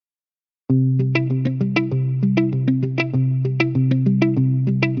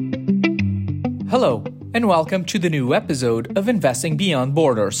Hello, and welcome to the new episode of Investing Beyond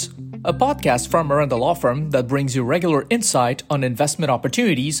Borders, a podcast from Miranda Law Firm that brings you regular insight on investment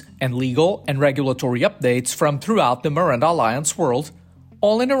opportunities and legal and regulatory updates from throughout the Miranda Alliance world,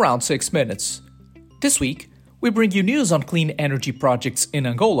 all in around 6 minutes. This week, we bring you news on clean energy projects in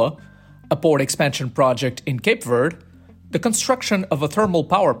Angola, a port expansion project in Cape Verde, the construction of a thermal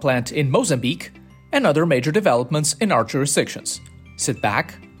power plant in Mozambique, and other major developments in our jurisdictions. Sit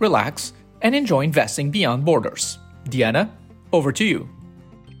back, relax, and enjoy investing beyond borders. Diana, over to you.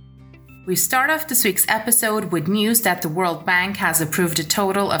 We start off this week's episode with news that the World Bank has approved a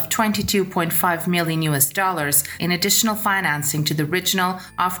total of $22.5 million in additional financing to the regional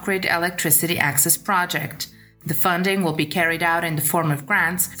off-grid electricity access project. The funding will be carried out in the form of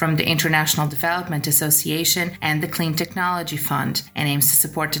grants from the International Development Association and the Clean Technology Fund, and aims to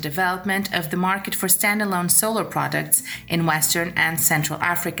support the development of the market for standalone solar products in Western and Central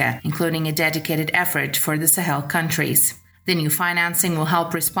Africa, including a dedicated effort for the Sahel countries. The new financing will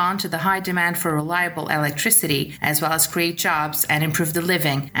help respond to the high demand for reliable electricity, as well as create jobs and improve the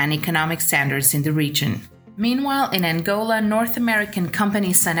living and economic standards in the region. Meanwhile, in Angola, North American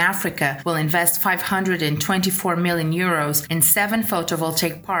company Sun Africa will invest €524 million in 7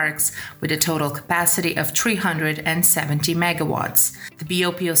 photovoltaic parks with a total capacity of 370 megawatts. The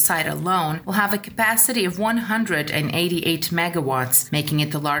BOPO site alone will have a capacity of 188 megawatts, making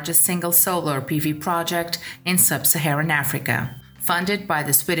it the largest single solar PV project in sub-Saharan Africa. Funded by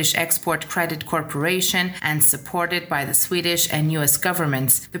the Swedish Export Credit Corporation and supported by the Swedish and U.S.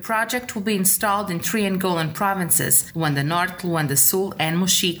 governments, the project will be installed in 3 Angolan provinces, Luanda Norte, Luanda Sul, and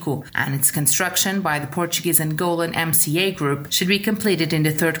Mochico, and its construction by the Portuguese Angolan MCA Group should be completed in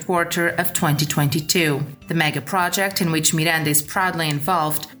the third quarter of 2022. The mega project, in which Miranda is proudly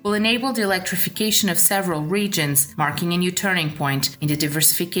involved, will enable the electrification of several regions, marking a new turning point in the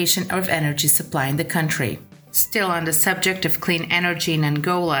diversification of energy supply in the country. Still on the subject of clean energy in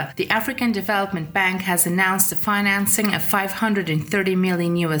Angola, the African Development Bank has announced the financing of $530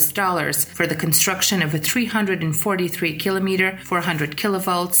 million for the construction of a 343-kilometer,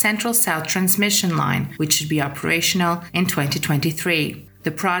 400-kilovolt Central-South transmission line, which should be operational in 2023. The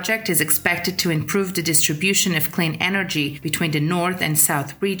project is expected to improve the distribution of clean energy between the north and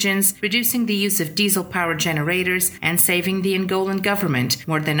south regions, reducing the use of diesel power generators and saving the Angolan government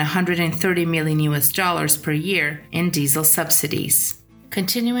more than $130 million per year in diesel subsidies.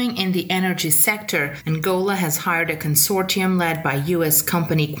 Continuing in the energy sector, Angola has hired a consortium led by U.S.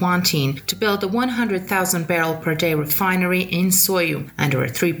 company Quantine to build a 100,000 barrel per day refinery in Soio under a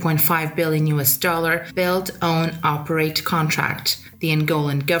 $3.5 billion build, own, operate contract. The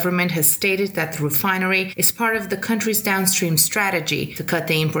Angolan government has stated that the refinery is part of the country's downstream strategy to cut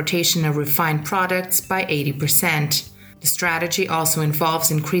the importation of refined products by 80%. The strategy also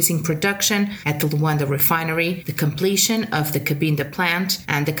involves increasing production at the Luanda refinery, the completion of the Cabinda plant,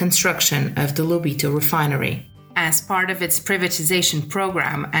 and the construction of the Lobito refinery. As part of its privatization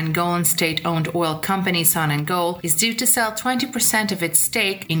program, Angolan state-owned oil company Sonangol is due to sell 20% of its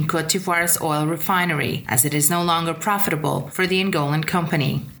stake in Côte d'Ivoire's oil refinery, as it is no longer profitable for the Angolan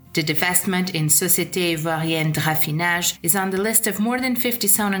company. The divestment in Société Ivoirienne de Raffinage is on the list of more than 50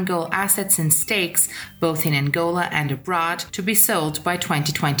 Sonangol assets and stakes, both in Angola and abroad, to be sold by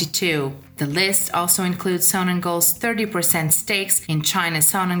 2022. The list also includes Sonangol's 30% stakes in China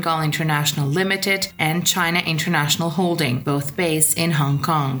Sonangol International Limited and China International Holding, both based in Hong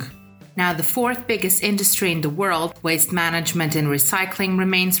Kong. Now, the fourth biggest industry in the world, waste management and recycling,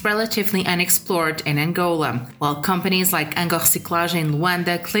 remains relatively unexplored in Angola. While companies like Angor Recyclage in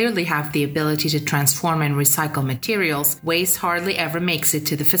Luanda clearly have the ability to transform and recycle materials, waste hardly ever makes it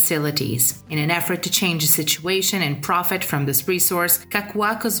to the facilities. In an effort to change the situation and profit from this resource,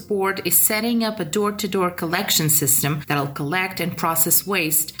 Cacoaco's board is setting up a door-to-door collection system that'll collect and process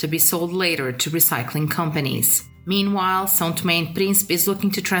waste to be sold later to recycling companies. Meanwhile, São Tomé and Príncipe is looking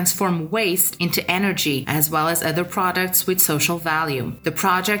to transform waste into energy as well as other products with social value. The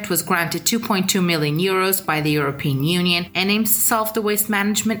project was granted €2.2 million by the European Union and aims to solve the waste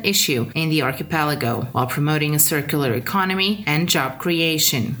management issue in the archipelago while promoting a circular economy and job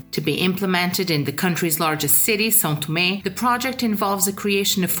creation. To be implemented in the country's largest city, São Tomé, the project involves the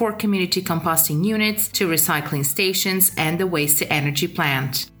creation of 4 community composting units, 2 recycling stations, and the waste-to-energy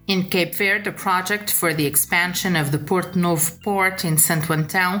plant. In Cape Verde, the project for the expansion of the Porto Novo port in Santo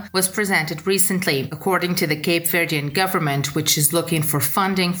Antão was presented recently. According to the Cape Verdean government, which is looking for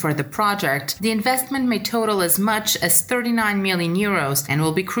funding for the project, the investment may total as much as 39 million euros and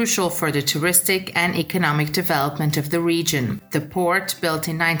will be crucial for the touristic and economic development of the region. The port, built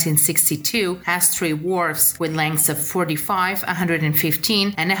in 1962, has 3 wharves with lengths of 45,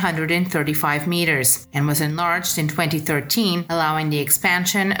 115 and 135 meters and was enlarged in 2013, allowing the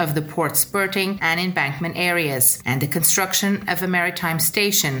expansion of the port's berthing and embankment areas and the construction of a maritime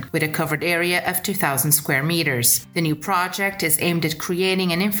station with a covered area of 2,000 square meters. The new project is aimed at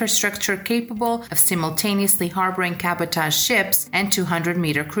creating an infrastructure capable of simultaneously harboring cabotage ships and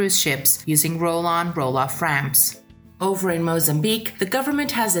 200-meter cruise ships using roll-on, roll-off ramps. Over in Mozambique, the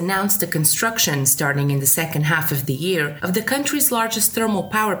government has announced the construction, starting in the second half of the year, of the country's largest thermal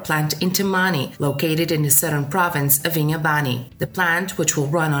power plant in Temane, located in the southern province of Inhambane. The plant, which will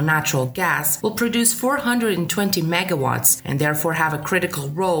run on natural gas, will produce 420 megawatts and therefore have a critical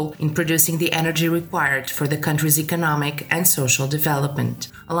role in producing the energy required for the country's economic and social development.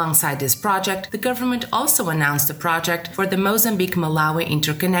 Alongside this project, the government also announced a project for the Mozambique-Malawi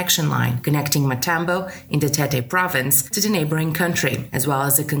interconnection line, connecting Matambo in the Tete province to the neighboring country, as well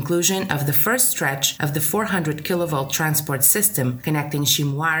as the conclusion of the first stretch of the 400 kilovolt transport system connecting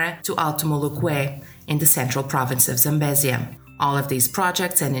Chimwara to Alto Moluque in the central province of Zambezia. All of these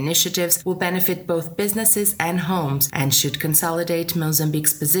projects and initiatives will benefit both businesses and homes and should consolidate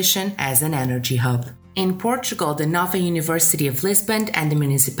Mozambique's position as an energy hub. In Portugal, the Nova University of Lisbon and the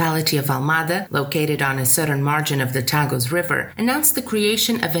municipality of Almada, located on a southern margin of the Tagus River, announced the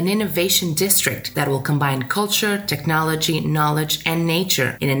creation of an innovation district that will combine culture, technology, knowledge, and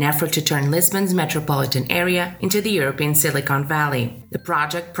nature in an effort to turn Lisbon's metropolitan area into the European Silicon Valley. The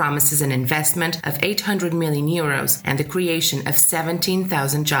project promises an investment of 800 million euros and the creation of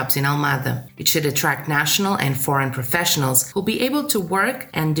 17,000 jobs in Almada. It should attract national and foreign professionals who will be able to work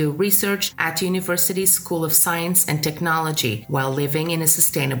and do research at the university School of Science and Technology while living in a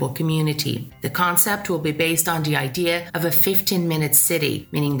sustainable community. The concept will be based on the idea of a 15-minute city,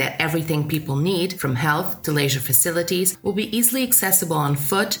 meaning that everything people need, from health to leisure facilities, will be easily accessible on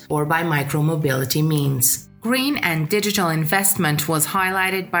foot or by micromobility means. Green and digital investment was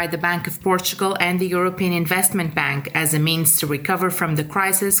highlighted by the Bank of Portugal and the European Investment Bank as a means to recover from the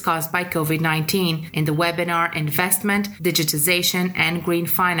crisis caused by COVID-19 in the webinar Investment, Digitization and Green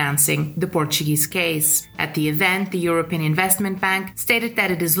Financing, the Portuguese case. At the event, the European Investment Bank stated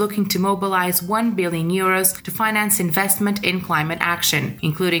that it is looking to mobilize 1 billion euros to finance investment in climate action,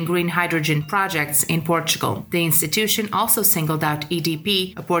 including green hydrogen projects in Portugal. The institution also singled out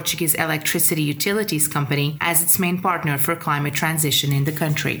EDP, a Portuguese electricity utilities company, as its main partner for climate transition in the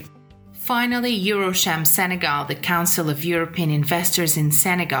country. Finally, Eurocham Senegal, the Council of European Investors in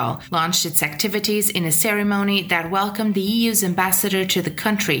Senegal, launched its activities in a ceremony that welcomed the EU's ambassador to the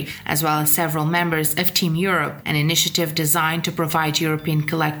country, as well as several members of Team Europe, an initiative designed to provide European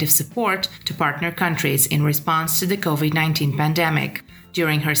collective support to partner countries in response to the COVID-19 pandemic.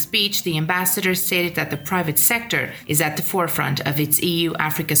 During her speech, the ambassador stated that the private sector is at the forefront of its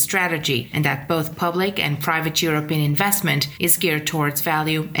EU-Africa strategy and that both public and private European investment is geared towards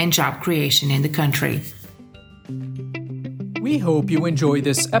value and job creation in the country. We hope you enjoy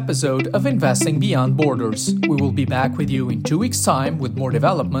this episode of Investing Beyond Borders. We will be back with you in 2 weeks' time with more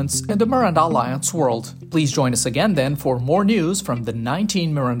developments in the Miranda Alliance world. Please join us again then for more news from the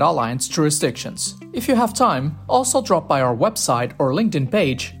 19 Miranda Alliance jurisdictions. If you have time, also drop by our website or LinkedIn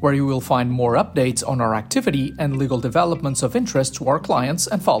page, where you will find more updates on our activity and legal developments of interest to our clients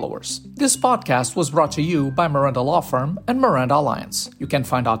and followers. This podcast was brought to you by Miranda Law Firm and Miranda Alliance. You can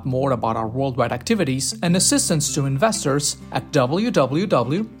find out more about our worldwide activities and assistance to investors at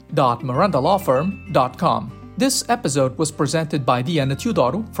www.mirandalawfirm.com. This episode was presented by Diana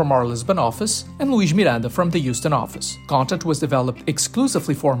Teodoro from our Lisbon office and Luis Miranda from the Houston office. Content was developed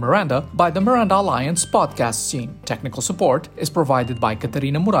exclusively for Miranda by the Miranda Alliance podcast team. Technical support is provided by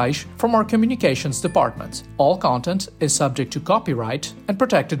Catarina Moraes from our communications department. All content is subject to copyright and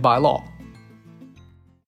protected by law.